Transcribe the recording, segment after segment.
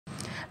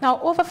Now,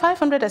 over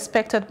 500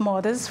 expected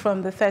mothers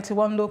from the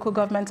 31 local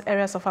government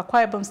areas of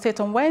Akwa Ibom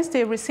State on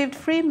Wednesday received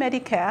free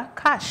Medicare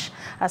cash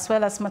as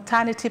well as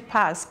maternity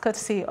packs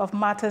courtesy of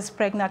Matters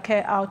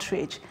Pregnacare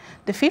outreach.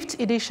 The 5th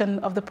edition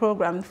of the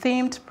program,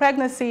 themed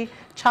Pregnancy,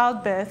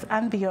 Childbirth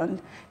and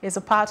Beyond, is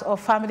a part of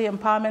Family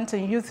Empowerment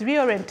and Youth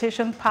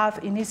Reorientation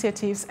Path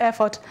Initiative's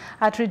effort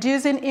at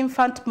reducing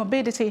infant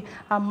morbidity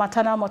and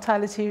maternal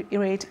mortality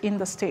rate in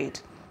the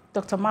state.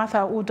 Dr. Martha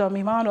Udom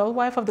Emmanuel,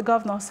 wife of the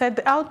governor, said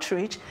the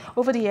outreach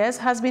over the years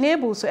has been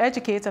able to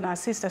educate and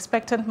assist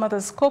expectant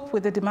mothers cope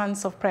with the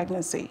demands of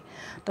pregnancy.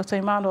 Dr.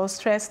 Emmanuel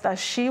stressed that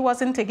she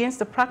wasn't against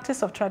the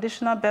practice of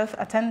traditional birth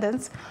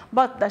attendance,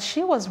 but that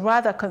she was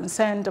rather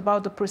concerned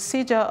about the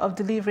procedure of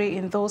delivery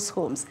in those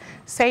homes,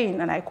 saying,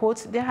 and I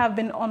quote, "There have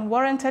been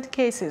unwarranted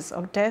cases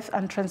of death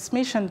and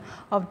transmission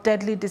of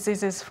deadly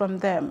diseases from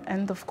them,"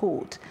 end of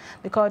quote.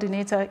 The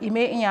coordinator, Ime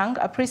Inyang,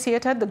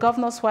 appreciated the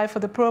governor's wife for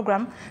the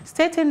program,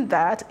 stating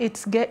that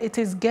it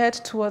is geared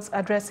towards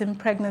addressing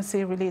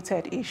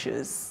pregnancy-related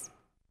issues.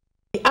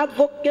 The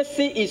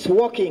advocacy is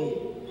working.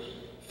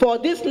 For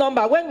this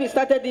number, when we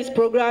started this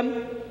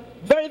program,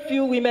 very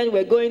few women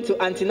were going to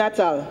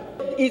antenatal.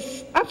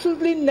 It's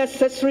absolutely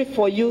necessary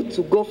for you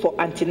to go for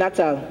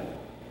antenatal.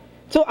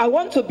 So I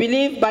want to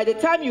believe by the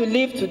time you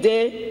leave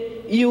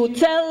today, you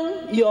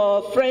tell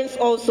your friends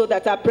also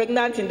that are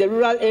pregnant in the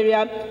rural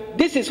area,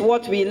 this is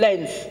what we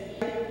learned.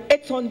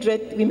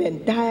 800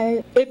 women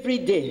die every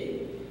day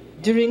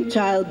during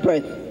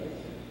childbirth,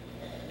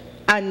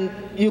 and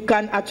you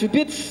can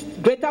attribute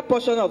greater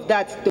portion of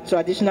that to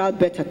traditional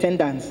birth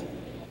attendants.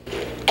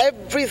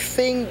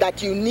 Everything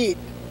that you need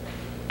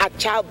at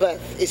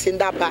childbirth is in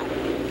that bag.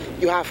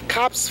 You have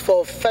caps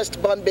for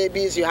firstborn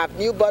babies, you have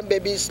newborn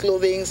babies'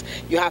 clothing,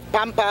 you have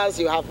pampers,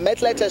 you have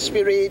methylated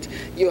spirit,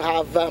 you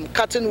have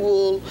cotton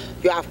wool,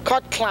 you have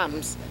cut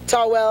clams,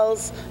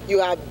 towels, you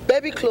have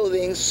baby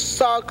clothing,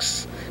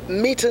 socks,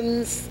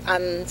 mittens,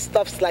 and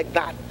stuff like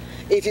that.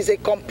 It is a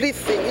complete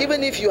thing.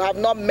 Even if you have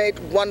not made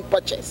one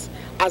purchase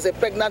as a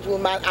pregnant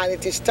woman and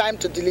it is time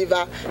to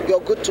deliver, you're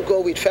good to go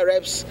with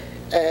Ferreb's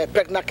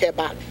Pregnacare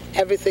bag.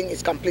 Everything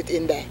is complete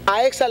in there.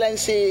 Our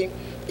Excellency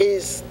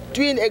is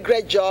doing a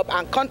great job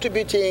and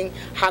contributing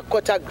her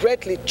quota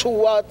greatly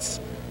towards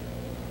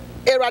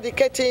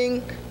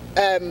eradicating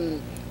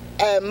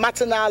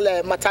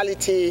maternal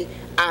mortality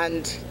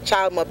and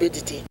child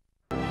morbidity.